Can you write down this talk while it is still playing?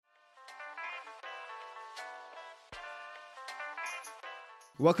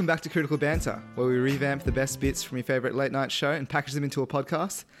Welcome back to Critical Banter, where we revamp the best bits from your favourite late night show and package them into a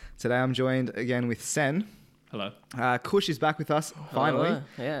podcast. Today I'm joined again with Sen. Hello. Kush is back with us, finally. Hello.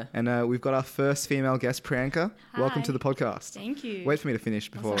 Yeah. And we've got our first female guest, Priyanka. Hi. Welcome to the podcast. Thank you. Wait for me to finish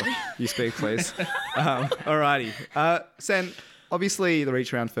before you speak, please. Alrighty. Sen, obviously the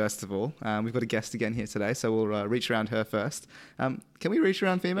reach around first of all. We've got a guest again here today, so we'll reach around her first. Can we reach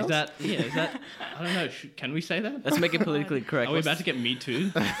around females? Is that, I don't know, can we say that? Let's make it politically correct. Are we about to get Me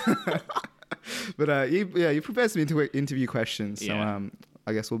Too? But you prepared some interview questions, so Yeah.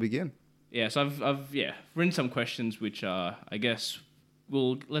 I guess we'll begin. Yeah, so I've written some questions which I guess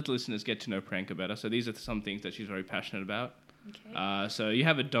will let the listeners get to know Priyanka better. So these are some things that she's very passionate about. Okay. So you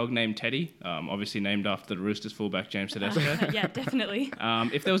have a dog named Teddy, obviously named after the Roosters fullback James Tedesco. Yeah, definitely.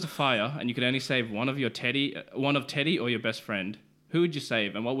 If there was a fire and you could only save one of Teddy or your best friend, who would you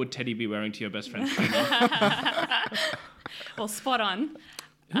save, and what would Teddy be wearing to your best friend's funeral? Well, spot on.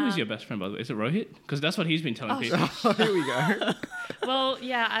 Who is your best friend, by the way? Is it Rohit? Because that's what he's been telling people. Oh, here we go. Well,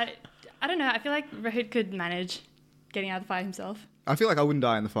 yeah, I don't know. I feel like Rohit could manage getting out of the fire himself. I feel like I wouldn't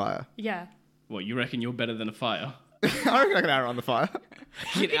die in the fire. Yeah. What, you reckon you're better than a fire? I reckon I can outrun the fire.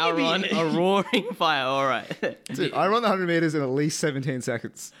 You can outrun a roaring fire. All right. Dude, I run the 100 metres in at least 17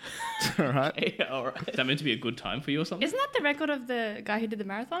 seconds. All right? Yeah, all right. Is that meant to be a good time for you or something? Isn't that the record of the guy who did the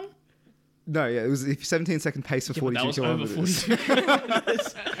marathon? No, yeah, it was a 17-second pace for 42 That was kilometres. over 42.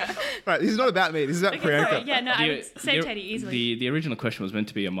 Right, this is not about me. This is about Okay, Priyanka. sorry. Yeah, no, I would save Teddy easily. The original question was meant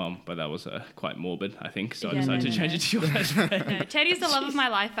to be your mum, but that was quite morbid, I think. So I Yeah, decided no, to no, change no. it to your best friend. No, Teddy's the love of my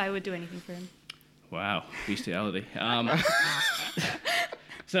life. I would do anything for him. Wow, bestiality.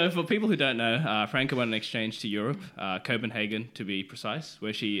 So for people who don't know, Priyanka went on exchange to Europe, Copenhagen to be precise,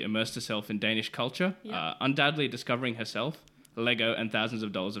 where she immersed herself in Danish culture, Yeah. undoubtedly discovering herself, Lego, and thousands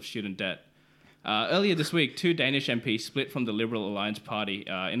of dollars of student debt. Earlier this week, 2 Danish MPs split from the Liberal Alliance Party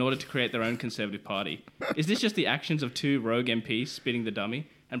in order to create their own Conservative Party. Is this just the actions of 2 rogue MPs spitting the dummy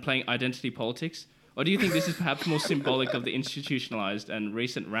and playing identity politics? Or do you think this is perhaps more symbolic of the institutionalized and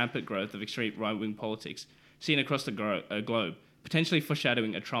recent rampant growth of extreme right-wing politics seen across the globe, potentially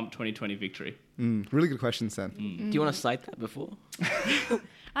foreshadowing a Trump 2020 victory? Really good question, Sen. Do you want to cite that before? I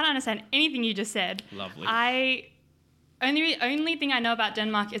don't understand anything you just said. Lovely. Only thing I know about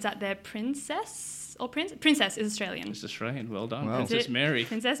Denmark is that their princess is Australian. It's Australian. Well done. Wow. Princess Mary.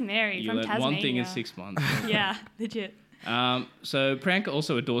 Princess Mary You from learned Tasmania. one thing in 6 months. Yeah, legit. So Priyanka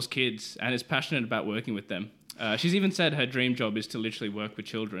also adores kids and is passionate about working with them. She's even said her dream job is to literally work with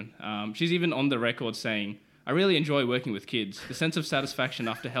children. She's even on the record saying, "I really enjoy working with kids. The sense of satisfaction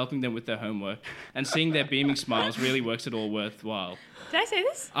after helping them with their homework and seeing their beaming smiles really works it all worthwhile. Did I say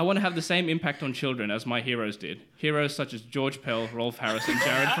this? I want to have the same impact on children as my heroes did. Heroes such as George Pell, Rolf Harris, and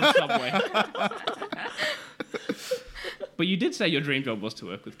Jared from Subway." But you did say your dream job was to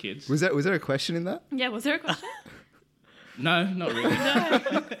work with kids. Was there a question in that? Yeah, was there a question? No, not really.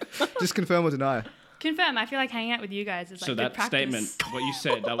 No. Just confirm or deny. Confirm. I feel like hanging out with you guys is like So good that practice. statement, what you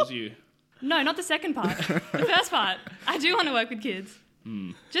said, that was you. No, not the second part. The first part. I do want to work with kids.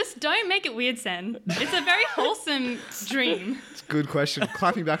 Just don't make it weird, Sen. It's a very wholesome dream. It's a good question.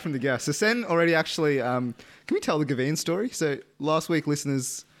 Clapping back from the guest. So Sen already actually, can we tell the Gavin story? So last week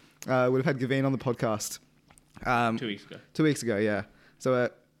listeners would have had Gavin on the podcast. 2 weeks ago. 2 weeks ago, yeah. So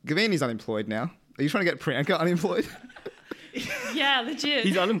Gavin is unemployed now. Are you trying to get Priyanka unemployed? Yeah, legit.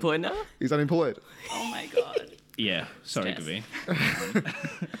 He's unemployed now? He's unemployed. Oh my god. Yeah, sorry, Stress. Gavin.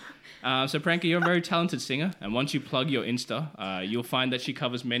 So Priyanka, you're a very talented singer, and once you plug your Insta, you'll find that she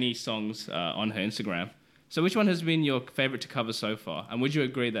covers many songs on her Instagram. So which one has been your favourite to cover so far? And would you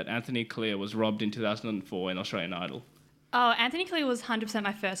agree that Anthony Clear was robbed in 2004 in Australian Idol? Oh, Anthony Clear was 100%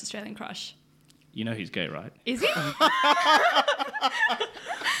 my first Australian crush. You know he's gay, right? Is he?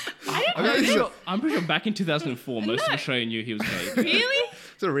 I'm pretty sure back in 2004, most of Australia knew he was gay. Really?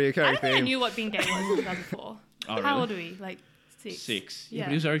 It's a reoccurring I don't think I theme. knew what being gay was in 2004. Oh, really? How old are we? Like 6? 6. Yeah, Yeah. but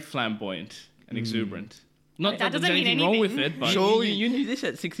he was very flamboyant and exuberant. Not That that there's doesn't mean anything wrong with anything. it, but Surely- You knew this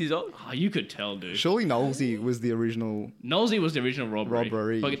at 6 years old? you could tell, dude. Surely Knowlesy was the original. Nosey was the original robbery.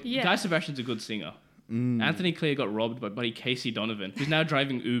 Robbery. But Yeah. Guy Sebastian's a good singer. Anthony Clear got robbed by buddy Casey Donovan, who's now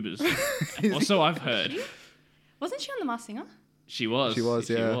driving Ubers. Or so I've heard. Wasn't she on The Masked Singer? She was. She was,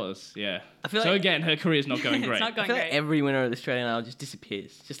 yeah. She was, yeah. I feel So like- again, her career's not going great. It's not I going feel like great. every winner of the Australian Idol just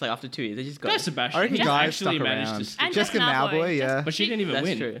disappears. Just like after 2 years. They just go. Guy Sebastian. I reckon he Guy actually stuck managed around. to stick. And Jessica Jessica Mauboy, Mauboy, yeah. But she didn't even That's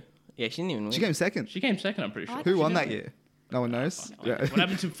win. true. Yeah, she didn't even win. She came second. She came second, I'm pretty sure. Who won that year? No one knows. Yeah. What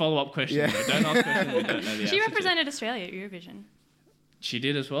happened to follow-up questions? Yeah. though? Don't ask questions we don't know the She answer to. represented Australia at Eurovision. She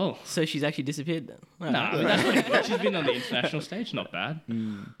did as well. So she's actually disappeared then. No, I mean, that's pretty good. She's been on the international stage. Not bad.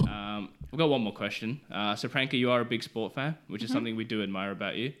 We've got one more question. So, Priyanka, you are a big sport fan, which is something we do admire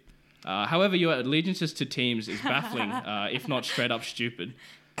about you. However, your allegiances to teams is baffling, if not straight up stupid.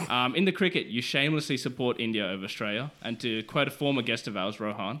 In the cricket, you shamelessly support India over Australia. And to quote a former guest of ours,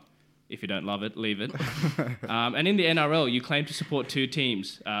 Rohan, if you don't love it, leave it. And in the NRL, you claim to support two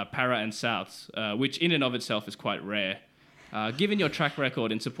teams, Para and Souths, which in and of itself is quite rare. Given your track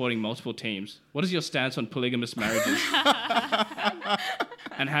record in supporting multiple teams, what is your stance on polygamous marriages?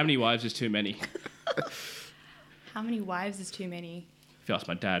 And how many wives is too many? How many wives is too many? If you ask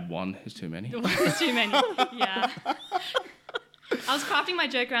my dad, one is too many. One is too many. Yeah. I was crafting my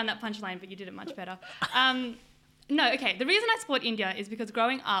joke around that punchline, but you did it much better. No, okay. The reason I support India is because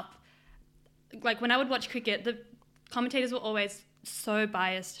growing up, like when I would watch cricket, the commentators were always so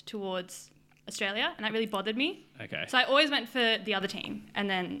biased towards Australia, and that really bothered me. Okay. So I always went for the other team, and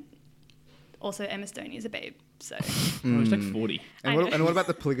then also Emma Stoney is a babe, so. Oh, it's like 40. And what about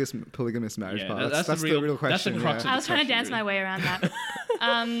the polygamous marriage Yeah, part? that's That's the the real- real that's the question. crux yeah. I was trying to question, dance my way around that.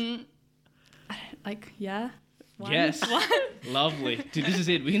 Yeah. One? Yes. One? Lovely. Dude, this is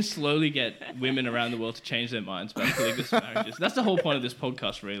it. We can slowly get women around the world to change their minds about polygamous marriages. That's the whole point of this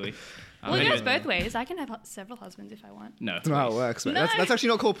podcast, really. Well, it goes Anyway. both ways. I can have several husbands if I want. No. That's not how it please. works, mate. No. That's actually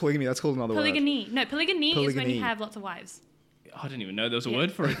not called polygamy. That's called another word. Polygamy. No, polygamy is when Polygamy. you have lots of wives. I didn't even know there was a Yeah.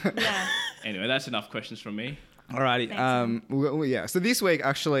 word for it. Yeah. Anyway, that's enough questions from me. Alrighty. Thanks, Yeah. So this week,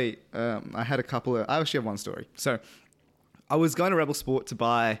 actually, I had I actually have one story. So I was going to Rebel Sport to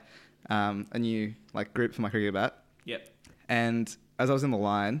buy a new grip for my cricket bat, Yep. and as I was in the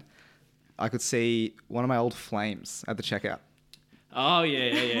line, I could see one of my old flames at the checkout. Oh,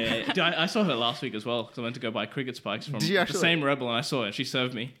 yeah. Dude, I saw her last week as well because I went to go buy cricket spikes from Did you the actually? same Rebel, and I saw her. She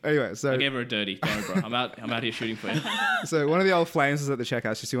served me. Anyway, so I gave her a dirty. Don't worry, bro. I'm out here shooting for you. So one of the old flames was at the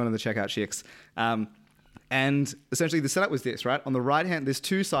checkout. She see one of the checkout chicks. And essentially the setup was this, right? On the right hand, there's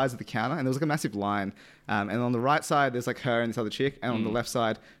two sides of the counter, and there was a massive line. And on the right side, there's her and this other chick. And on the left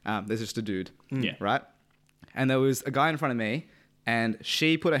side, there's just a dude. Yeah. Right? And there was a guy in front of me, and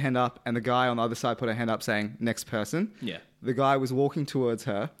she put her hand up, and the guy on the other side put her hand up saying, next person. Yeah. The guy was walking towards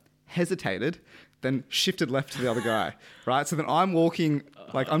her, hesitated, then shifted left to the other guy, right? So then I'm walking,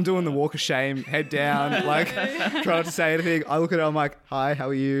 I'm doing the walk of shame, head down, trying not to say anything. I look at her, I'm like, hi, how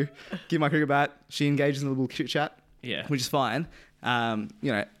are you? Give my cricket bat. She engages in a little chit chat, Yeah. which is fine.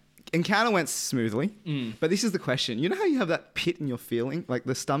 Encounter went smoothly, but this is the question. You know how you have that pit in your feeling,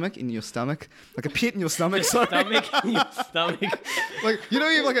 the stomach in your stomach, like a pit in your stomach, sorry. Stomach. Stomach. You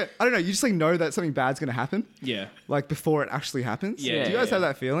have I don't know, you just know that something bad's going to happen. Yeah. Before it actually happens. Yeah, Do you guys yeah. have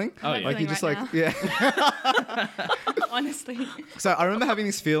that feeling? Oh, yeah. You Feeling just right yeah. Honestly. So I remember having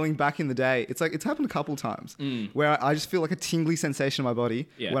this feeling back in the day. It's happened a couple times where I just feel a tingly sensation in my body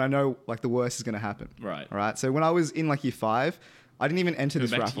Yeah. when I know the worst is going to happen. Right. All right. So when I was in year 5, I didn't even enter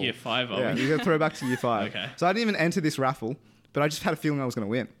this back to raffle. year 5, are Yeah, we? you got to throw back to year 5. Okay. So I didn't even enter this raffle, but I just had a feeling I was going to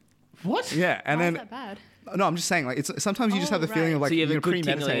win. What? Yeah, and Why then is that bad? no, I'm just saying it's sometimes you just have the feeling of right. So you have you're a good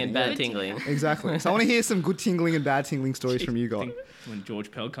tingling premeditating. and bad Good tingling. Exactly. So I want to hear some good tingling and bad tingling stories from you guys. When George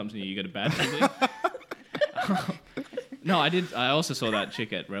Pell comes near you, get a bad feeling. No, I did. I also saw that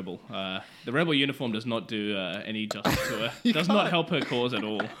chick at Rebel. The Rebel uniform does not do any justice to her. Does not help her cause at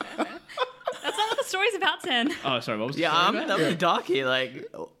all. That's not what the story's about, Sen. Oh, sorry. What was the Yeah, story I'm about? the dark here. I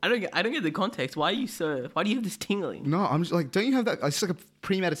don't get the context. Why do you have this tingling? No, I'm just don't you have that? It's just a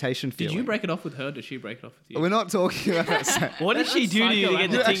premeditation Did feeling. you break it off with her? Did she break it off with you? We're not talking about that. Sam. What did she do to you to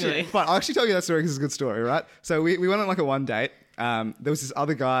get the psychoanalysis. tingling? Fine, I'll actually tell you that story because it's a good story, right? So we went on a one date. There was this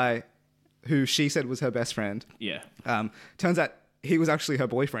other guy who she said was her best friend. Yeah. Turns out he was actually her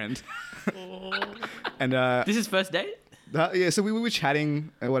boyfriend. And This is first date? so we were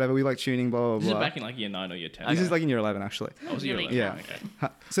chatting or whatever. We tuning, blah blah This is blah. back in year 9 or year 10. This is in year 11 actually. I was year Really? 11. Yeah.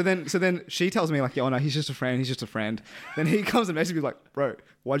 Okay. So then she tells me oh no, he's just a friend. He's just a friend. Then he comes and messages me bro,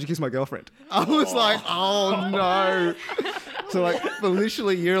 why'd you kiss my girlfriend? I was oh no. So for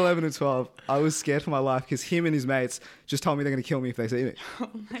literally year 11 and 12, I was scared for my life because him and his mates just told me they're gonna kill me if they see me. Oh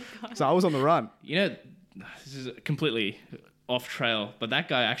my god. So I was on the run. This is completely off trail, but that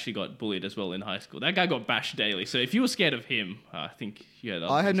guy actually got bullied as well in high school. That guy got bashed daily. So if you were scared of him, I think you had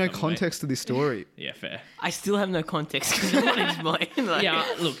other I had things no coming, mate. context to this story. Yeah, fair. I still have no context because you want to explain. Yeah,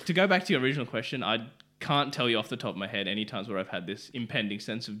 look, to go back to your original question, I can't tell you off the top of my head any times where I've had this impending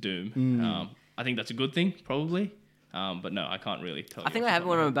sense of doom. I think that's a good thing, probably. But no, I can't really tell. I think I have it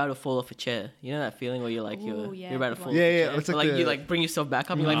when I'm about to fall off a chair. You know that feeling where you're like Ooh, yeah, you're about to good fall one. off a Yeah, chair. it's But, like you the- like bring yourself back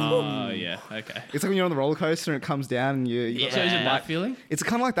up. And you're like, Oh yeah, okay. It's like when you're on the roller coaster and it comes down and you got So is it that that feeling? It's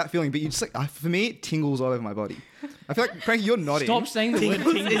kind of like that feeling, but you just like for me it tingles all over my body. I feel like Frankie, you're nodding. Stop saying the word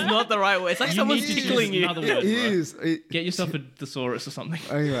tingles tingle. is not the right word. It's like You someone's need to tickling use you. another It word, bro. is. Get yourself a thesaurus or something.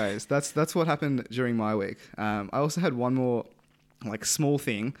 Anyways, that's what happened during my week. I also had one more like small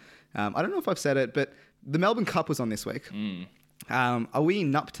thing. I don't know if I've said it, but the Melbourne Cup was on this week. Are we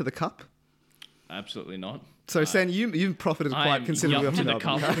nup to the cup? Absolutely not. So, Sen, you've profited I quite am considerably yup off to the the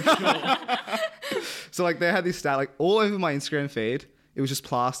Melbourne cup Cup. for sure. So, like, they had this stat, like, all over my Instagram feed. It was just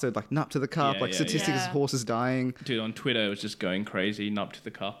plastered, like, nup to the cup, Yeah, like, yeah, statistics yeah. of horses dying. Dude, on Twitter, it was just going crazy, up to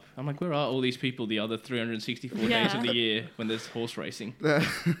the cup. I'm like, where are all these people the other 364 days Yeah. of the year when there's horse racing?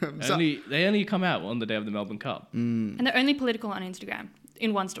 So- They only come out on the day of the Melbourne Cup. And they're only political on Instagram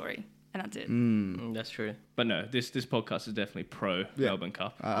in one story, and that's it. That's true. But no, this podcast is definitely pro Melbourne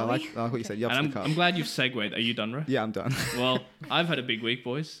Cup. I like what you said, yup And to the cup. I'm glad you've segued. Are you done, Ro? Yeah, I'm done. Well, I've had a big week,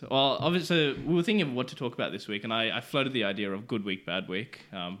 boys. Well, obviously, we were thinking of what to talk about this week, and I floated the idea of good week, bad week,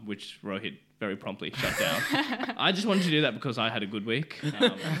 which Rohit very promptly shut down. I just wanted to do that because I had a good week.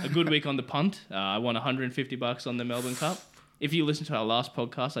 A good week on the punt. I won $150 on the Melbourne Cup. If you listen to our last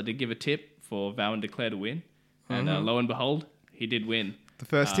podcast, I did give a tip for Vow and Declare to win. And lo and behold, he did win. The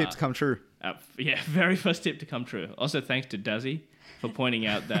first tip to come true. Very first tip to come true. Also, thanks to Dazzy for pointing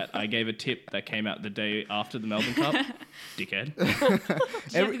out that I gave a tip that came out the day after the Melbourne Cup. Dickhead.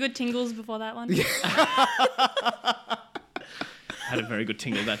 Did you have the good tingles before that one? Had a very good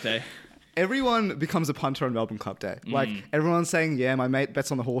tingle that day. Everyone becomes a punter on Melbourne Cup Day. Like, everyone's saying, yeah, my mate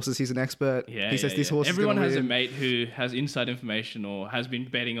bets on the horses. He's an expert. He says this horse Everyone is has a win. mate who has inside information or has been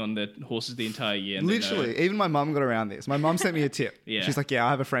betting on the horses the entire year. And they know- Literally, even my mum got around this. My mum sent me a tip. Yeah. She's like, yeah, I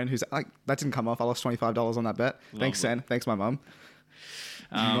have a friend who's like, that didn't come off. I lost $25 on that bet. Thanks, Lovely. Sen. Thanks, my mum.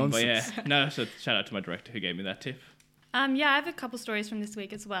 But yeah, Nonsense. no. So shout out to my director who gave me that tip. Yeah, I have a couple stories from this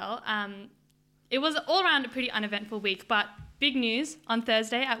week as well. It was all around a pretty uneventful week, but big news on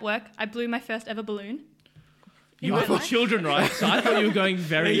Thursday at work, I blew my first ever balloon. You my were for life? children, right? So I thought you were going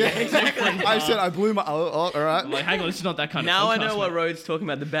very. I said I blew my. Oh, all right. I'm like, hang on, this is not that kind Now of. I podcast, know what mate. Road's talking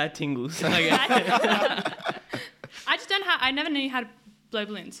about, the bad tingles. I just don't have, I never knew how to blow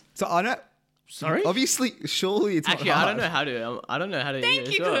balloons. So I know. Sorry. Obviously, surely it's Actually, not I hard. don't know how to. I don't know how to. Thank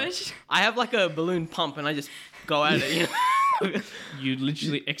do it you, as well. Kush. I have like a balloon pump, and I just go at it. You know? You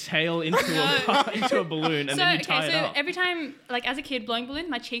literally exhale into a balloon and then you tie it up. every time, like as a kid blowing balloons,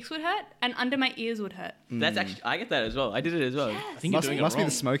 my cheeks would hurt and under my ears would hurt. That's actually. I get that as well. I did it as well. I think Must, you're doing must it be wrong.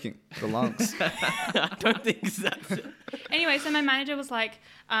 the smoking, the lungs. I don't think that's it. Anyway, so my manager was like,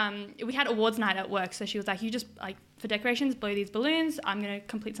 we had awards night at work, so she was like, you just like for decorations blow these balloons. I'm gonna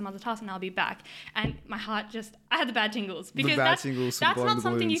complete some other tasks and I'll be back. And my heart I had the bad tingles because bad that's tingles for that's blowing not the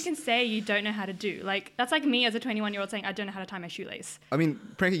something you balloons. can say you don't know how to do. Like that's like me as a 21-year-old saying I don't know how to tie my shoelace. I mean,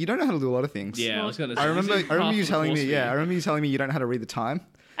 Priyanka, you don't know how to do a lot of things. Yeah, I was gonna say. I remember. this is I remember half you of the telling me. course Yeah, I fee. remember you telling me you don't know how to read the time.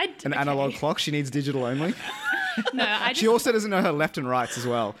 An analog clock. She needs digital only. No, I She just also doesn't know her left and rights as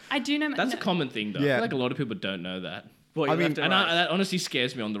well. I do know. That's no. a common thing, though. I Yeah. feel like a lot of people don't know that. What, I you mean- left And right? that honestly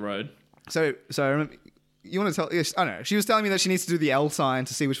scares me on the road. So I remember. You want to tell? Yes, I don't know. She was telling me that she needs to do the L sign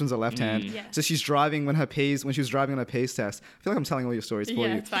to see which one's her left hand. Yeah. So she's driving when she was driving on her P's test. I feel like I'm telling all your stories for Yeah,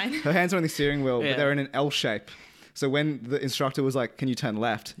 you. it's fine. Her hands are on the steering wheel, Yeah. but they're in an L shape. So when the instructor was like, "Can you turn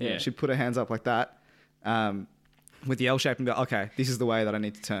left?" Yeah. she'd put her hands up like that, with the L shape, and go, "Okay, this is the way that I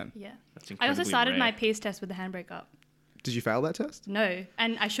need to turn." Yeah. That's I also incredibly started rare. my pace test with the handbrake up. Did you fail that test? No,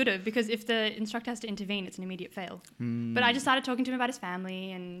 and I should have because if the instructor has to intervene, it's an immediate fail. But I just started talking to him about his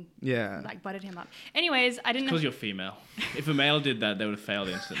family and Yeah. like butted him up. Anyways, I didn't know. Because you're female. If a male did that, they would have failed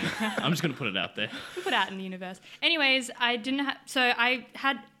instantly. I'm just going to put it out there. We put out in the universe. Anyways, I didn't have. So I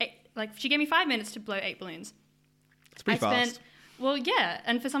had she gave me 5 minutes to blow 8 balloons. It's pretty fast. Well, yeah,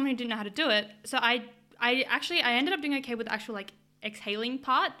 and for someone who didn't know how to do it, so I ended up doing okay with the actual like exhaling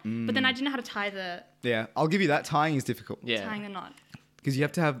part, but then I didn't know how to tie Yeah, I'll give you that. Tying is difficult Yeah. tying the knot. because you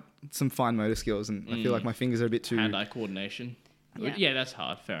have to have some fine motor skills, and I feel like my fingers are a bit too. Hand-eye coordination. Yeah. Yeah, that's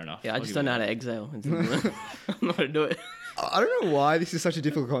hard. Fair enough. Yeah, I I'll just give don't know you how to exhale. I don't know how to do it. I don't know why this is such a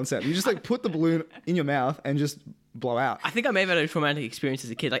difficult concept. You just like put the balloon in your mouth and just blow out. I think I may have had a traumatic experience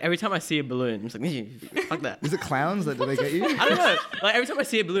as a kid. Like every time I see a balloon, I'm just like, fuck that. Is it clowns that do they get you? I don't know. Like every time I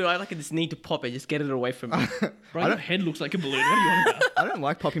see a balloon, I like this need to pop it, just get it away from me. Bro, your head looks like a balloon. What are you on about? I don't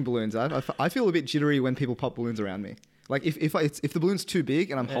like popping balloons. I feel a bit jittery when people pop balloons around me. Like if the balloon's too big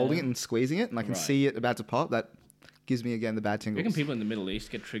and I'm holding it and squeezing it and I can Right. see it about to pop, that gives me again the bad I tingles. reckon people in the Middle East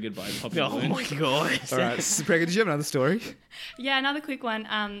get triggered by popular Oh balloons. my god. All right, so, Priyanka, did you have another story? Yeah, another quick one.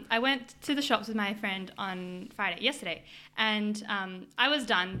 I went to the shops with my friend on yesterday, and I was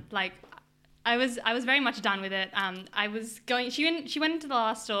done. Like, I was very much done with it. I was going. She went into the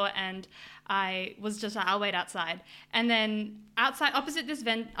last store, and I was just like, I'll wait outside. And then outside, opposite this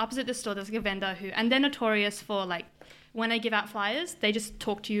store, there's like a vendor and they're notorious for, like, when they give out flyers, they just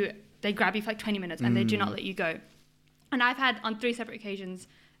talk to you. They grab you for like 20 minutes, and they do not let you go. And I've had on 3 separate occasions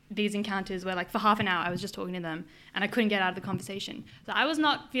these encounters where, like, for half an hour I was just talking to them and I couldn't get out of the conversation. So I was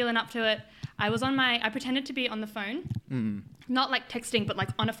not feeling up to it. I pretended to be on the phone, not like texting, but like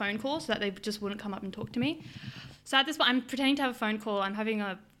on a phone call, so that they just wouldn't come up and talk to me. So at this point, I'm pretending to have a phone call. I'm having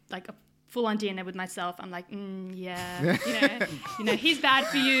a full-on dinner with myself. I'm like, yeah, you know, he's bad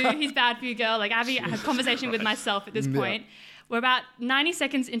for you, girl. Like, having a conversation with myself at this point. We're about 90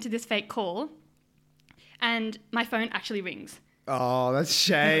 seconds into this fake call, and my phone actually rings. Oh, that's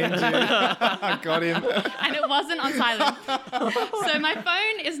shame, dude. I got him. And it wasn't on silent. So my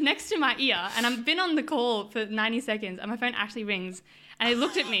phone is next to my ear, and I've been on the call for 90 seconds, and my phone actually rings. And he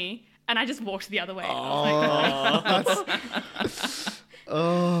looked at me, and I just walked the other way.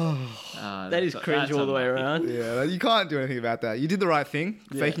 That is cringe all the way around. Yeah, you can't do anything about that. You did the right thing,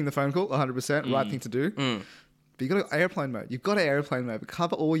 faking the phone call, 100%, right thing to do. But you got to airplane mode. You've got to airplane mode, but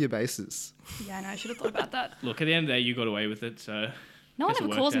cover all your bases. Yeah, I know. I should have thought about that. Look, at the end of the day, you got away with it, so... No one guess it ever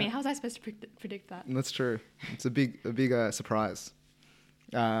worked calls me. out. How was I supposed to predict that? That's true. It's a big surprise.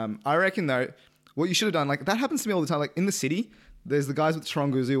 I reckon, though, what you should have done, like, that happens to me all the time. Like, in the city, there's the guys with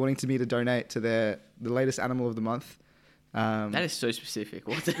Torongo Zoo wanting me to donate to the latest animal of the month. That is so specific.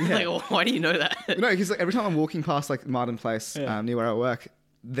 Like, why do you know that? No, because like, every time I'm walking past like Martin Place near where I work,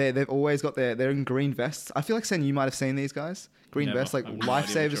 they've always got they're in green vests. I feel like, Sen, you might have seen these guys. Green Never. vests, like I've no idea what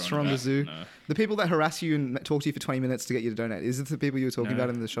lifesavers you're on from the about. zoo. No. The people that harass you and talk to you for 20 minutes to get you to donate. Is it the people you were talking No.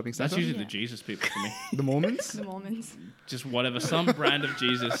 about in the shopping That's centre? usually the Jesus people for me. The Mormons? The Mormons. Just whatever, some brand of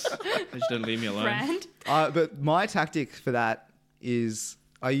Jesus. They just don't leave me alone. Brand. But my tactic for that is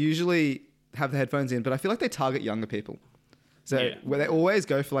I usually have the headphones in, but I feel like they target younger people. So Yeah. where they always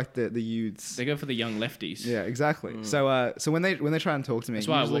go for like the youths. They go for the young lefties. Yeah, exactly. So when they try and talk to me, That's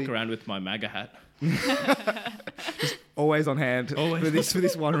why I usually walk around with my MAGA hat. always on hand Always. for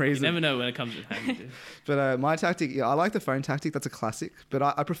this one You reason. never know when it comes to handy, dude. But my tactic, I like the phone tactic. That's a classic. But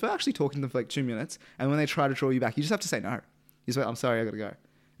I prefer actually talking to them for like 2 minutes. And when they try to draw you back, you just have to say no. You say, I'm sorry, I got to go.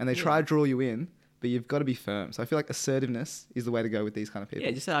 And they try to draw you in, but you've got to be firm. So I feel like assertiveness is the way to go with these kind of people.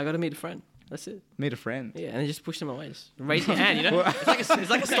 Yeah, just say, I got to meet a friend. That's it. Meet a friend. Yeah, and then just push them away. Just raise your hand, you know? It's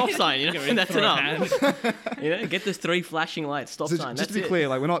like a stop sign, you know? And that's Throw a enough. hand. You know, get those 3 flashing lights, stop So sign. just That's to be it. clear,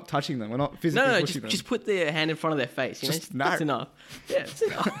 like we're not touching them. We're not physically No, pushing them. just put their hand in front of their face. You know? Just no. That's enough. Yeah, that's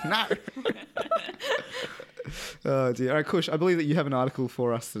enough. No. Oh dear. All right, Kush, I believe that you have an article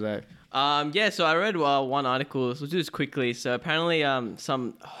for us today. Yeah, so I read one article. So we'll do this quickly. So apparently,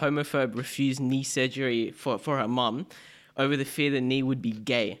 some homophobe refused knee surgery for her mum over the fear the knee would be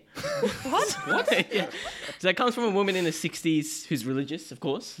gay. What? Yeah. So that comes from a woman in the 60s who's religious, of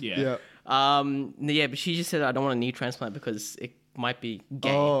course. Yeah. Yeah. But she just said, I don't want a knee transplant because it might be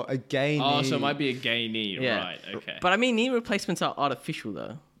gay. Oh, a gay knee. Oh, so it might be a gay knee. Yeah. Right, okay. But I mean, knee replacements are artificial,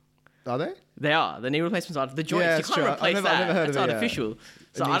 though. Are they? They are. The knee replacements are the joints. Yeah, You it's can't true. replace I've that. never heard That's of it, yeah. artificial.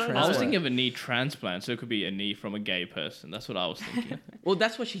 So A knee I don't know. I was transplant. thinking of a knee transplant, so it could be a knee from a gay person. That's what I was thinking. Well,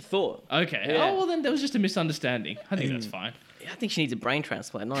 that's what she thought. Okay. Yeah. Oh, well, then there was just a misunderstanding. I think that's fine. I think she needs a brain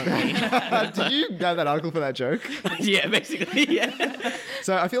transplant, not a knee. Did you have that article for that joke? Yeah, basically. Yeah.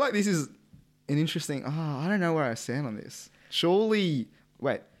 So I feel like this is an interesting. I don't know where I stand on this. Surely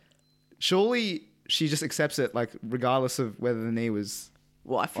she just accepts it, like regardless of whether the knee was.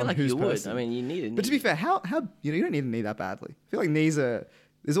 Well, I feel On like whose you would. person? I mean, you need a knee. But to be fair, how you don't need a knee that badly. I feel like knees are.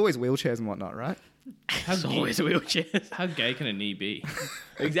 There's always wheelchairs and whatnot, right? There's always wheelchairs. How gay can a knee be?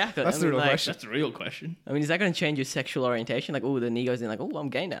 Exactly. That's I the mean, real like, question. That's the real question. I mean, is that going to change your sexual orientation? Like, oh, the knee goes in, like, oh, I'm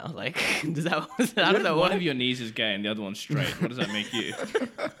gay now. Like, how does that One work? of your knees is gay and the other one's straight. What does that make you?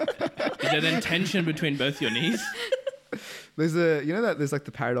 Is there then tension between both your knees? There's there's like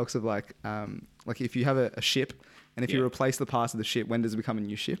the paradox of like if you have a ship and if you Yeah. replace the parts of the ship, when does it become a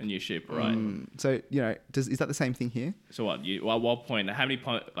new ship? A new ship, right? So is that the same thing here? So what? At what point? How many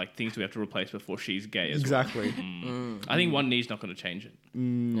things do we have to replace before she's gay as Exactly. well? I think one knee's not going to change it.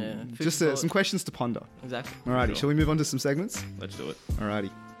 Yeah. Just some questions to ponder. Exactly. Alrighty, Sure. shall we move on to some segments? Let's do it. Alrighty.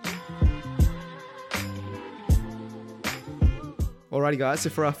 Alrighty, guys. So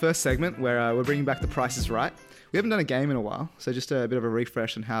for our first segment, where we're bringing back The Price is Right, we haven't done a game in a while, so just a bit of a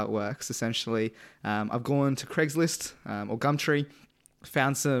refresh on how it works. Essentially, I've gone to Craigslist or Gumtree,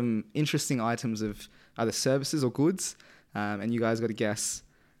 found some interesting items of either services or goods, and you guys got to guess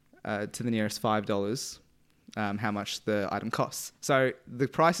to the nearest $5 how much the item costs. So the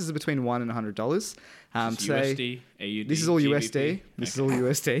prices are between $1 and $100. USD, AUD, this is all GBP? USD. This is all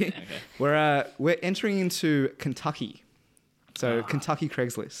USD. Okay. We're entering into Kentucky. So Kentucky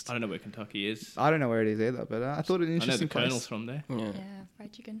Craigslist. I don't know where Kentucky is. I don't know where it is either, but I thought it an I know interesting the Colonel's place. from there. Yeah. Yeah,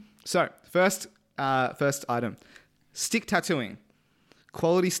 fried chicken. So first item, stick tattooing.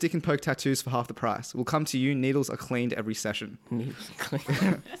 Quality stick and poke tattoos for half the price. Will come to you. Needles are cleaned every session.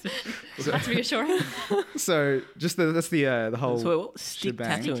 That's reassuring. So just that's the whole So what? Stick shebang.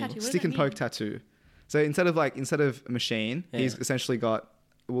 tattooing. Stick tattoo. What Stick does and that poke mean? tattoo. So instead of a machine, he's Yeah. essentially got.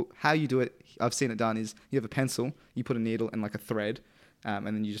 Well, how you do it, I've seen it done, is you have a pencil, you put a needle and like a thread, and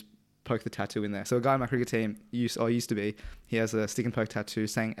then you just poke the tattoo in there. So a guy in my cricket team used to be, he has a stick and poke tattoo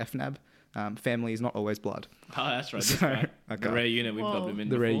saying FNAB. Family is not always blood. Oh, that's right. This So, guy. okay. The rare unit we've Whoa. dubbed him in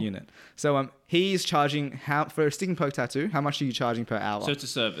The rare before. unit. So he's charging for a stick and poke tattoo. How much are you charging per hour? So it's a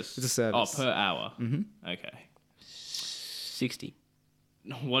service. It's a service. Oh, per hour. Mhm. Okay. 60.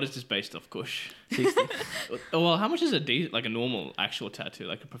 What is this based off, Kush? 60. Well, how much is like a normal actual tattoo,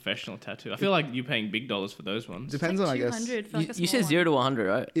 like a professional tattoo? I feel like you're paying big dollars for those ones. Depends It's on, I like guess. 200 for You, like a you small said one. 0 to 100,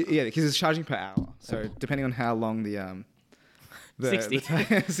 right? Yeah, because it's charging per hour. So depending on how long the 60.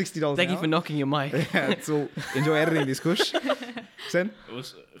 $60 Thank an you for hour. knocking your mic. Yeah, it's all. Enjoy editing this, Kush. Sen? It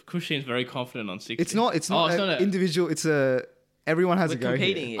was Kush seems very confident on 60. It's not. It's not it's an not a- individual. It's a. Everyone has We're a go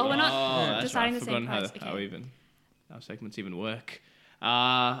competing here. here. Oh, we're not that's deciding right. the same Forgotten price. how Okay. even our segments even work.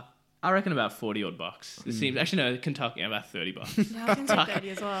 I reckon about 40 odd bucks. It seems actually no, Kentucky about 30 bucks. Yeah, I can say 30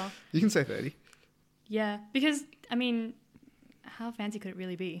 as well. You can say 30. Yeah, because, I mean, how fancy could it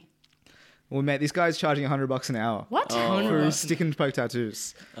really be? Well, mate, this guy's charging $100 an hour What? Oh. for his stick and poke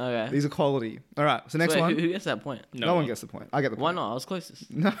tattoos. Okay. These are quality. All right. So next Wait, one. Who gets that point? No one gets the point. I get the Why point. not? I was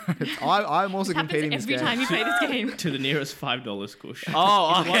closest. No, I'm also It happens competing in this every game. time you play this game. To the nearest $5, Kush.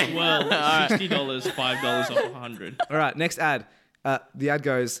 Oh, In one okay. world, $60, $5 off 100. All right. Next ad. The ad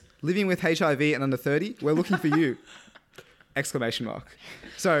goes: living with HIV and under 30. We're looking for you! Exclamation mark.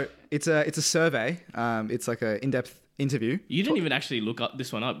 So it's a survey. It's like an in-depth interview. You didn't even actually look up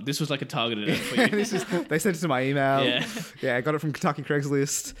this one up. This was like a targeted ad for you. They sent it to my email. Yeah. Yeah, I got it from Kentucky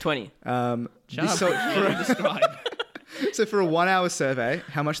Craigslist. 20. Shut up. So Let me describe. So for a 1 hour survey,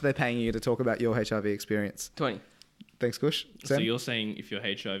 how much are they paying you to talk about your HIV experience? 20. Thanks, Kush. So Sam? you're saying if you're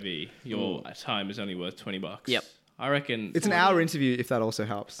HIV, your time is only worth $20. Yep. I reckon It's an hour interview, if that also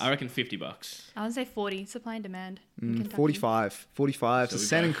helps. I reckon $50. I would say 40. Supply and demand. in Kentucky. 45. 45. So we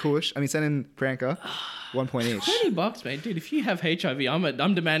Sen go. and Kush, Sen and Priyanka, 1 point each. $20, mate, dude. If you have HIV,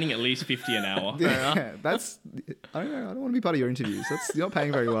 I'm demanding at least 50 an hour. Yeah, that's... I don't know. I don't want to be part of your interviews. You're not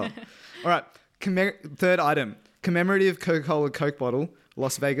paying very well. All right. Third item. Commemorative Coca-Cola Coke bottle,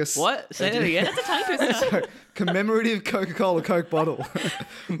 Las Vegas. What? Say that again. That's a tongue twister. So, commemorative Coca-Cola Coke bottle,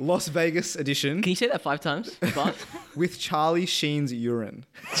 Las Vegas edition, Can you say that 5 times? Fast? with Charlie Sheen's urine.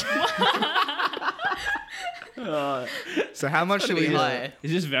 So how much should we... Pretty high.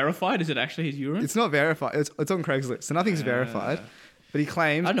 Is this verified? Is it actually his urine? It's not verified. It's on Craigslist, so nothing's verified. But he I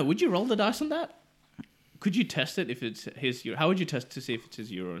claims... don't know. Would you roll the dice on that? Could you test it if it's his urine? How would you test to see if it's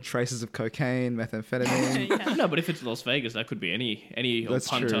his urine? traces of cocaine, methamphetamine. Yeah. No, but if it's Las Vegas, that could be any old That's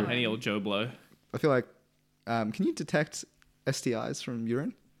punter, true. any old Joe Blow. I feel like... can you detect STIs from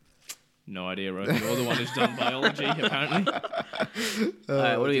urine? No idea, Rogan. You're the one who's done biology, apparently.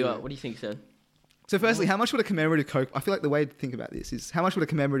 Alright, what do you got? What do you think, Sid? So firstly, how much would a commemorative Coke... I feel like the way to think about this is how much would a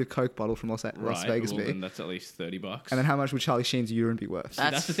commemorative Coke bottle from Las Right, Vegas well, be? then that's at least $30. And then how much would Charlie Sheen's urine be worth?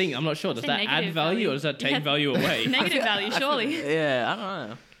 That's the thing. I'm not sure. Does Say that add negative value, value. or does that take Yeah. value away? Negative value, surely. Yeah, I don't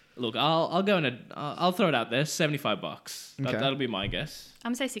know. Look, I'll go in I'll throw it out there. $75. Okay. That'll be my guess. I'm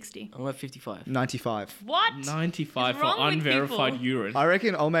going to say 60. I'm going 55. 95. What? 95 What's for wrong with unverified people? urine. I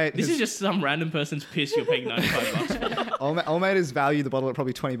reckon old mate... This is just some random person's piss you're paying $95 for. Old mate has valued the bottle at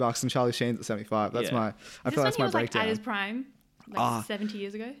probably $20 and Charlie Sheen's at 75. That's Yeah. I Is feel this that's when my he was like breakdown. at his prime? Like Ah. 70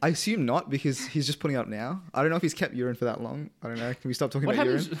 years ago? I assume not because he's just putting it up now. I don't know if he's kept urine for that long. I don't know. Can we stop talking What about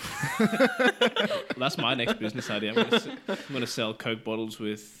happens? urine? That's my next business idea. I'm gonna sell Coke bottles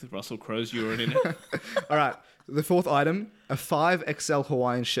with Russell Crowe's urine in it. All right. The fourth item, a 5XL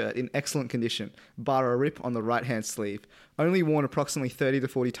Hawaiian shirt in excellent condition, bar a rip on the right-hand sleeve. Only worn approximately 30 to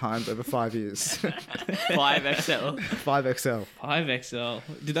 40 times over 5 years. 5XL. 5XL. 5XL.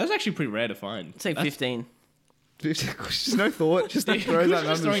 Dude, those are actually pretty rare to find. Say 15. Just no thought. Just throws out Just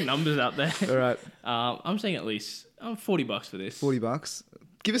numbers. throwing numbers out there. All right. I'm saying at least $40 for this. $40.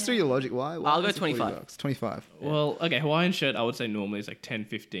 Give us through your logic. Why I'll go is it 25. $40? 25. Well, okay, Hawaiian shirt I would say normally is like 10,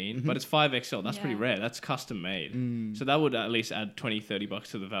 15, but it's 5XL. That's pretty Yeah. rare. That's custom made. So that would at least add 20,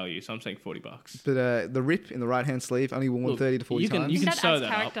 $30 to the value. So I'm saying $40. But the rip in the right hand sleeve only worn Look, 30 to 40 you can- times. you can that sew adds that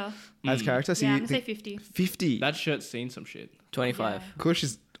up. character. As character, so Yeah, I'm you gonna say think 50. 50. That shirt's seen some shit. 25. Yeah. Kush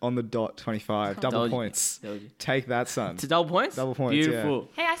is on the dot. 25. Double Told you. points. Told you. Take that, son. It's a double points? Double points, yeah. Beautiful.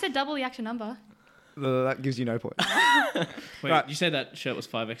 Hey, I said double the actual number. That gives you no points. Wait, Right. you said that shirt was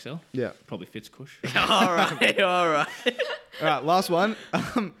 5XL? Yeah. Probably fits Kush. All right. All right, last one.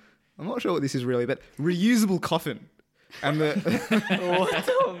 I'm not sure what this is really, but reusable coffin. And the What?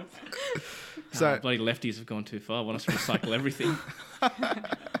 so Bloody lefties have gone too far. I want us to recycle everything.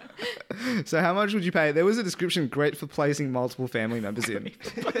 so how much would you pay? There was a description great for placing multiple family members in.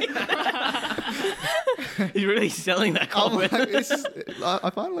 He's really selling that I'm coffin. like, I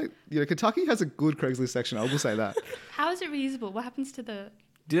find like Kentucky has a good Craigslist section. I will say that. How is it reusable? What happens to the?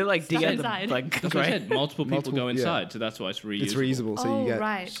 Do they like dig Stuff out the inside. like? That's what I grate? said. Multiple people Multiple- go yeah. inside, so that's why it's reusable. It's reusable, so Oh you get.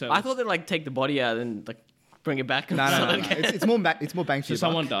 right. So, I thought they'd like take the body out and like bring it back. No. It's more it's more bang for so your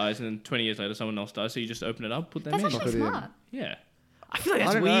someone buck. dies, and then 20 years later, someone else dies. So you just open it up, put them That's in. Lock actually it in. smart. Yeah. I feel like I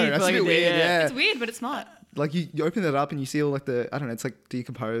that's don't weird. know. That's for, a like, bit weird. Yeah. It's weird, but it's smart. Like you open it up and you see all like the I don't know. It's like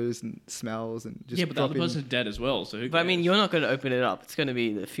decomposed and smells and just Yeah, but the drop other in. person's dead as well. So who But I mean, cares? you're not going to open it up. It's going to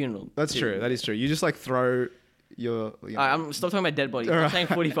be the funeral. That's true. That is true. You just like throw your. All right, I'm stop talking about dead bodies. I'm Alright. saying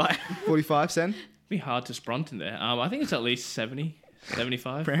 45. 45 cent. It'd be hard to sprint in there. I think it's at least 70,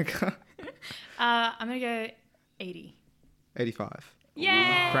 75. Priyanka. I'm gonna go 80. 85. Yay!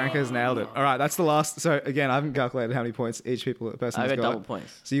 Priyanka's nailed it. All right, that's the last. So again, I haven't calculated how many points each person I has got got. double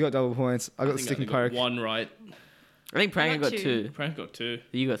points. So you got double points. I got the think stick and I got poke. one right. I think I Prank got got two. 2. Frank got 2.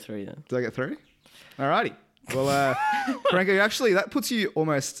 You got 3 then. Did I get 3? Alrighty. Well, Priyanka, actually, that puts you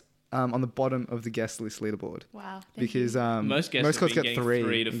almost on the bottom of the guest list leaderboard Wow. Thank because you. Most guests have been get getting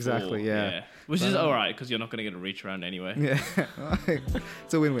 3. to 4. Exactly. Yeah. Which is all right because you're not going to get a reach around anyway. Yeah.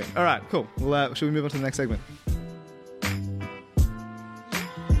 It's a win-win. All right. Cool. Well, should we move on to the next segment?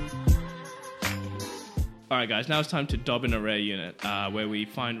 All right, guys. Now it's time to dob in a rare unit, where we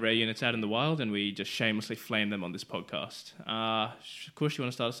find rare units out in the wild and we just shamelessly flame them on this podcast. Kush, you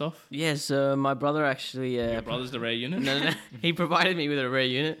want to start us off? Yes, my brother actually. Your brother's the rare unit. No. He provided me with a rare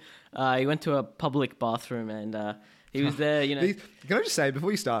unit. He went to a public bathroom and he was there, you know. Can I just say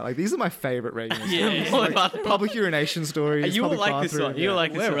before you start, like these are my favorite rare units. Yeah. Like, Bathroom. public urination stories. You will public like this bathroom, one. You will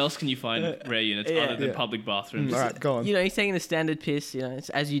like this Where one. else can you find rare units yeah. other than Yeah. public bathrooms? All right, go on. You know, he's taking the standard piss, you know, it's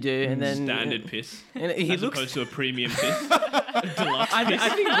as you do, and then Standard piss. And he as looks. opposed to a premium piss. Deluxe piss. I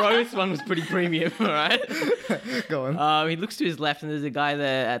think Rose's one was pretty premium, all right. Go on. He looks to his left, and there's a guy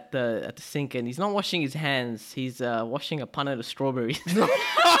there at the sink, and he's not washing his hands. He's washing a punnet of strawberries.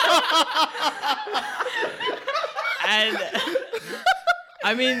 And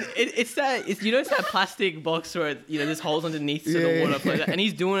I mean, it's that you know it's that plastic box where there's holes underneath so the Yeah, water yeah. flows out. And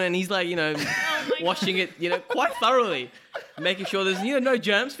he's doing it, and he's like washing it quite thoroughly, making sure there's no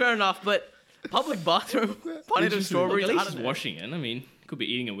germs. Fair enough, but public bathroom punnet of Look, strawberries. at I least don't he's know. washing it. I mean, could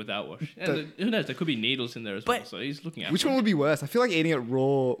be eating it without wash. And who knows? There could be needles in there as well. But- So he's looking at Which one would be worse? I feel like eating it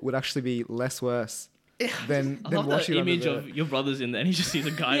raw would actually be less worse than I love that washing it under image the- of your brother's in there, and he just sees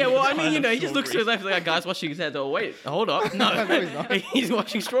a guy. Yeah, with well, a I mean, pile of he just looks to his strawberries. left like a guy's washing his hands. Oh, wait, hold up. No, he's not. he's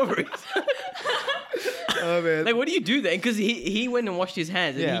washing strawberries. Oh man. Like, what do you do then? Because he went and washed his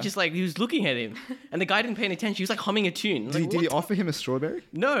hands, and Yeah. he just he was looking at him, and the guy didn't pay any attention. He was like humming a tune. did, Like, he what? offer him a strawberry?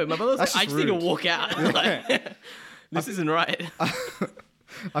 No, my brother was That's like, I just just need to rude. walk out. Like, this isn't right.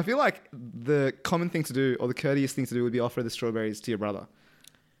 I feel like the common thing to do, or the courteous thing to do, would be offer the strawberries to your brother.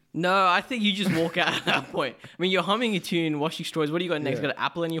 No, I think you just walk out at that point. I mean, you're humming a tune, washing straws. What do you got next? Yeah. Got an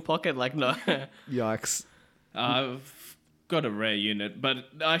apple in your pocket? Like, no. Yikes. I've got a rare unit, but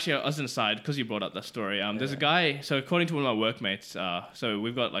actually, as an aside, because you brought up that story, there's a guy. So according to one of my workmates, so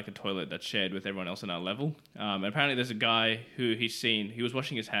we've got like a toilet that's shared with everyone else in our level. And apparently, there's a guy who he's seen. He was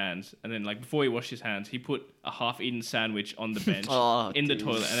washing his hands, and then before he washed his hands, he put a half-eaten sandwich on the bench Oh, in the dude.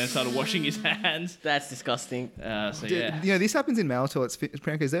 toilet, and then started washing his hands. That's disgusting. So yeah. This happens in male toilets.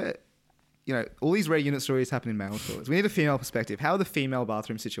 Priyanka, is there... all these rare unit stories happen in male toilets. We need a female perspective. How are the female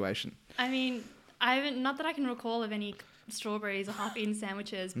bathroom situation? I mean, I haven't. Not that I can recall of any strawberries or half-eaten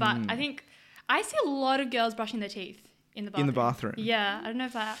sandwiches, but I think I see a lot of girls brushing their teeth in the bathroom. In the bathroom? Yeah, I don't know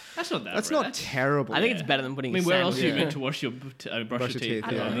if that. That's not that. That's rare. not terrible. I think it's Yeah. better than putting I mean, a where else sandwich are you in. meant to wash your brush your teeth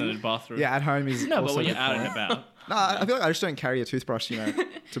yeah. other than in the bathroom? Yeah, at home is No, but also when you're the out and point. about. No, I feel like I just don't carry a toothbrush,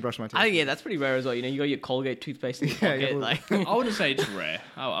 to brush my teeth. I think, yeah, that's pretty rare as well. You got your Colgate toothpaste in your Yeah, pocket. yeah, like, I wouldn't say it's rare.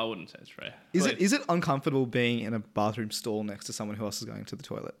 I wouldn't say it's rare. Is it uncomfortable being in a bathroom stall next to someone who else is going to the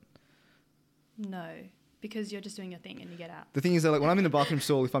toilet? No. because you're just doing your thing and you get out. The thing is that like when I'm in the bathroom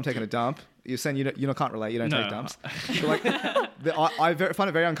stall, if I'm taking a dump, you're saying you can't relate. You don't No. take dumps. So, like I find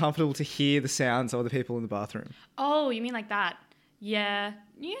it very uncomfortable to hear the sounds of other people in the bathroom. Oh, you mean like that? Yeah,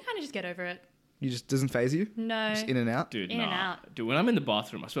 you kind of just get over it. You just doesn't phase you. No. Just in and out. Dude, In and nah. out. Dude, when I'm in the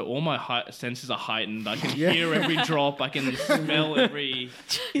bathroom, I swear all my senses are heightened. I can Yeah. hear every drop. I can smell every...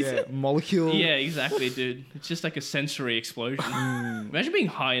 Yeah, molecule. Yeah, exactly, dude. It's just like a sensory explosion. Imagine being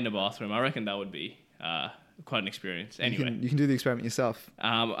high in a bathroom. I reckon that would be quite an experience. Anyway. You can do the experiment yourself.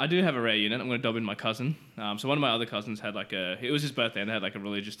 I do have a rare unit. I'm going to dob in my cousin. So one of my other cousins had it was his birthday and they had like a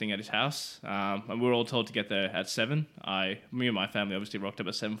religious thing at his house. And we were all told to get there at 7. Me and my family obviously rocked up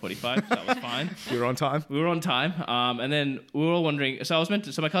at 7:45. So that was fine. You're on time. We were on time. And then we were all wondering, so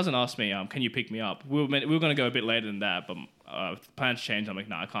my cousin asked me, can you pick me up? We were going to go a bit later than that, but plans changed. I'm like,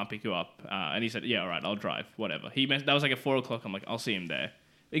 no, I can't pick you up. And he said, yeah, all right, I'll drive, whatever. That was like at 4:00. I'm like, I'll see him there.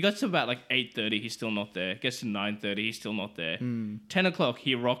 It got to about like 8:30, he's still not there. Gets to 9:30, he's still not there. 10:00,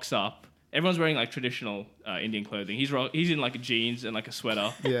 he rocks up. Everyone's wearing like traditional Indian clothing. He's in like jeans and like a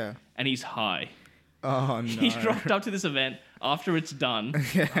sweater. Yeah. And he's high. Oh no. He's rocked up to this event after it's done.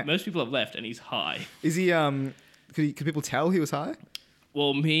 Yeah. Most people have left and he's high. Is he? Could people tell he was high?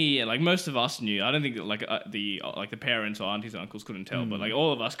 Well, me and like most of us knew. I don't think that, like the parents or aunties or uncles couldn't tell, but like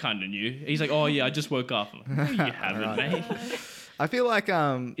all of us kind of knew. He's like, oh yeah, I just woke up. I'm like, no, you haven't, mate. I feel like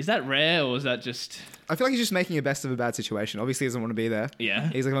Is that rare or is that just... I feel like he's just making a best of a bad situation. Obviously, he doesn't want to be there. Yeah.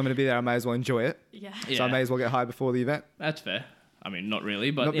 He's like, if I'm going to be there, I may as well enjoy it. Yeah. So I may as well get high before the event. That's fair. I mean, not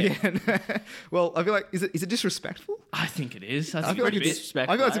really, but Not- yeah. Well, I feel like is it disrespectful? I think it is. I feel like it's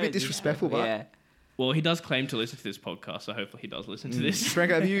disrespectful. I feel like it's a bit disrespectful, but Yeah. Well, he does claim to listen to this podcast, so hopefully he does listen to this.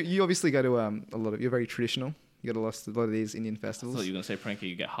 Priyanka, you obviously go to a lot of. You're very traditional. You go to a lot of these Indian I festivals. thought you were going to say, Priyanka,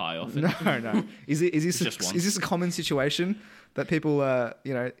 you get high off it. No. Is just one. this a common situation that people at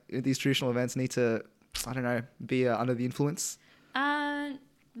these traditional events need to, I don't know, be under the influence?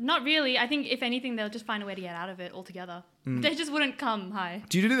 Not really. I think if anything, they'll just find a way to get out of it altogether. They just wouldn't come high.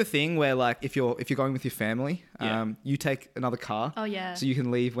 Do you do the thing where like if you're going with your family, Yeah. you take another car? Oh yeah. So you can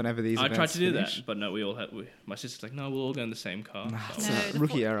leave whenever these I events tried to do finish? that, but no, my sister's like, no, we'll all go in the same car. It's So- No, a the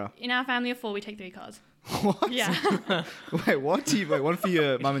rookie four- error. In our family of 4, we take 3 cars. What? Yeah. Wait, what? One for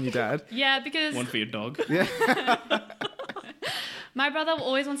your mum and your dad? Yeah, because One for your dog. Yeah. my brother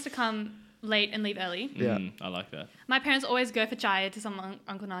always wants to come late and leave early. Yeah. I like that. My parents always go for chai to some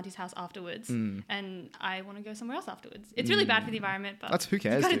uncle and auntie's house afterwards, and I want to go somewhere else afterwards. It's really bad for the environment, but That's who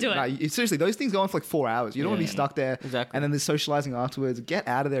cares. You gotta dude. do it. No, seriously, those things go on for like 4 hours. You don't want to be Yeah. stuck there. Exactly. And then there's socializing afterwards. Get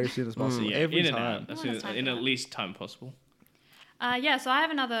out of there as soon as possible. Yeah, Every in and time. out. As No soon one as, has time in for at that. least time possible. Yeah, so I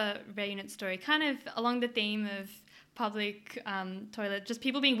have another rare unit story, kind of along the theme of public toilet, just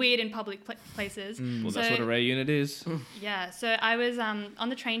people being weird in public places. Well, So- that's what a rare unit is. Yeah, so I was on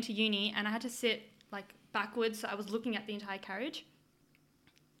the train to uni, and I had to sit like backwards, so I was looking at the entire carriage.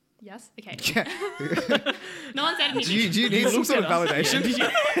 Yes. Okay. Yeah. No one said anything. Do you need some looked sort of at us. validation?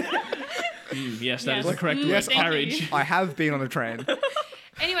 Yes, that is Yes. the correct Yes, thank carriage. you. I have been on a train.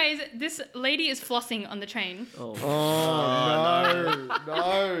 Anyways, this lady is flossing on the train. Oh,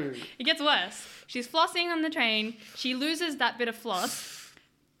 no. It gets worse. She's flossing on the train. She loses that bit of floss,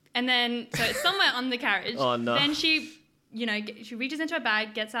 and then so it's somewhere on the carriage. Oh, no. Then she reaches into her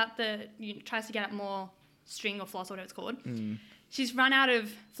bag, gets out tries to get out more string or floss or whatever it's called. She's run out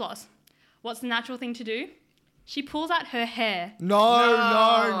of floss. What's the natural thing to do? She pulls out her hair No.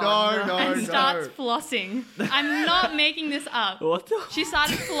 and starts flossing. I'm not making this up. What the? She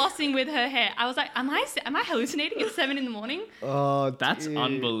started flossing with her hair. I was like, am I hallucinating at 7 a.m? Oh, That's dude.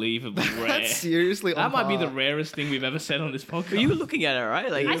 unbelievably rare. That's seriously That on might be the par. rarest thing we've ever said on this podcast. But you were looking at her, right?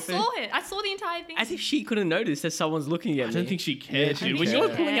 Like I saw it. I saw the entire thing. as if she couldn't notice that someone's looking at I me. don't think she cares, Yeah, dude. she When you're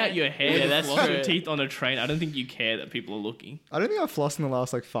cares. pulling out your hair Yeah, to that's floss your true. teeth on a train, I don't think you care that people are looking. I don't think I've flossed in the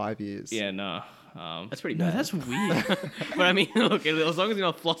last like 5 years. Yeah, no. That's pretty No, bad. that's weird. But I mean, look, as long as you're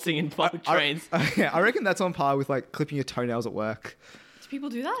not flossing in public trains. I reckon that's on par with like clipping your toenails at work. Do people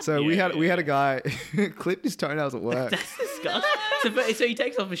do that? So we had a guy clipped his toenails at work. That's disgusting. So he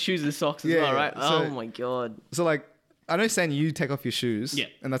takes off his shoes and socks as Yeah, well, right? so- Oh my god. So like, I know saying you take off your shoes, Yeah.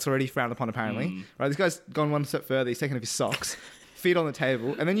 and that's already frowned upon apparently. Right, this guy's gone one step further. He's taken off his socks, feet on the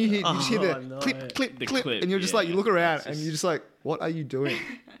table, and then you just hear the Oh, no. clip, clip, The clip, clip, and you're just yeah. like, you look around, It's and just- you're just like, what are you doing?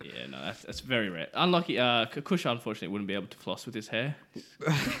 Yeah, no, that's very rare. Unlucky. Kush unfortunately wouldn't be able to floss with his hair.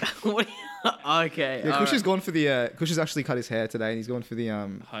 What? Okay. Yeah, all Kush has right. gone for the Kush has actually cut his hair today, and he's gone for the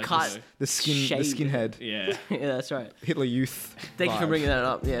High Cut. flow. the Shade. skinhead Yeah. Yeah, that's right. Hitler Youth. Thank you for vibe. bringing that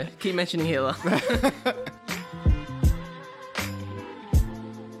up. Yeah, keep mentioning Hitler.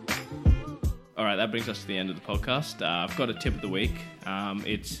 All right, that brings us to the end of the podcast. I've got a tip of the week.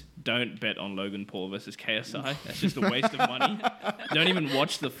 It's don't bet on Logan Paul versus KSI. That's just a waste of money. Don't even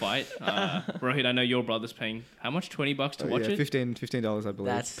watch the fight. Rohit, I know your brother's paying how much? $20 to watch it? $15, I believe.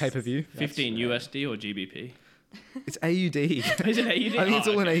 That's- Pay-per-view. 15 USD or GBP? It's AUD. Is it AUD? I think it's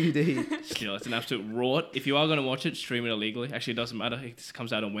all in okay. AUD. Still, it's an absolute rort. If you are going to watch it, stream it illegally. Actually, it doesn't matter. It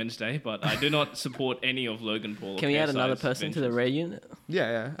comes out on Wednesday, but I do not support any of Logan Paul. Can we add another KSI's person to the ventures. Ray unit?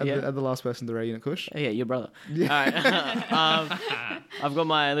 Yeah. Add the last person to the unit, Kush. Oh, yeah, your brother. Yeah. All right. I've got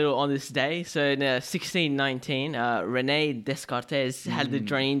my little on this day. So in 1619, René Descartes had the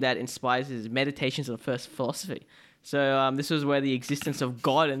dream that inspires his meditations on first philosophy. So this was where the existence of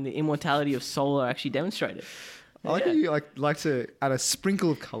God and the immortality of soul are actually demonstrated. I like how you like to add a sprinkle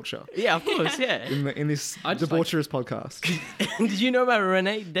of culture Yeah, of course, yeah. in this I just debaucherous podcast. Did you know about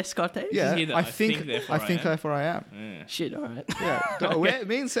René Descartes? Yeah, hear that? I think therefore I am. Yeah. Shit, all right. Yeah,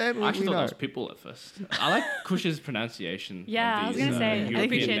 me and Sam, I actually we thought know. that was people at first. I like Kush's pronunciation. Yeah, of I was these, gonna say, I European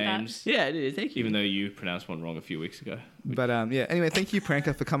appreciate that. names, Yeah, it is. Thank you. even though you pronounced one wrong a few weeks ago. But anyway, thank you,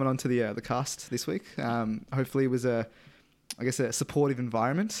 Priyanka, for coming on to the cast this week. Hopefully, it was a supportive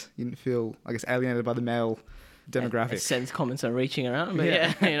environment. You didn't feel, alienated by the male demographic. Sense comments are reaching around, but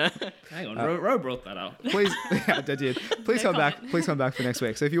Yeah. yeah, you know. Hang on, Ro brought that up. Please, yeah, I did. Please No come back. Please come back for next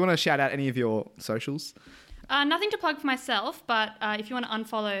week. So if you want to shout out any of your socials. Nothing to plug for myself, but if you want to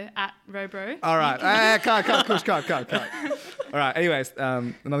unfollow at Robro. All right. Cut. All right. Anyways,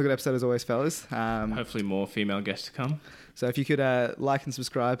 another good episode as always, fellas. Hopefully more female guests to come. So if you could like and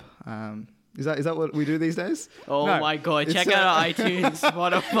subscribe. Is that what we do these days? Oh No, my god, it's, check out our iTunes,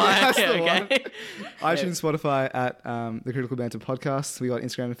 Spotify. That's the Okay. iTunes, Spotify at the Critical Banter Podcast. We got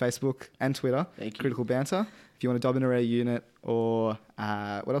Instagram and Facebook and Twitter. Thank you. Critical Banter. If you want to dob in a unit or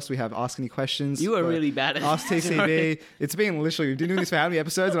what else do we have? Ask any questions. You were for really bad at Ask it. TCB. It's been literally, we've been doing this for how many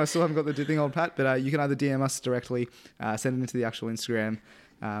episodes and I still haven't got the thing on pat, but you can either DM us directly, send it into the actual Instagram,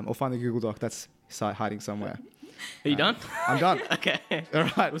 or find the Google Doc that's hiding somewhere. Are you done? I'm done. Okay. All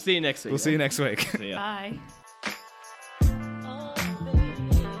right. We'll see you next week. We'll see you next week. So, yeah. Bye.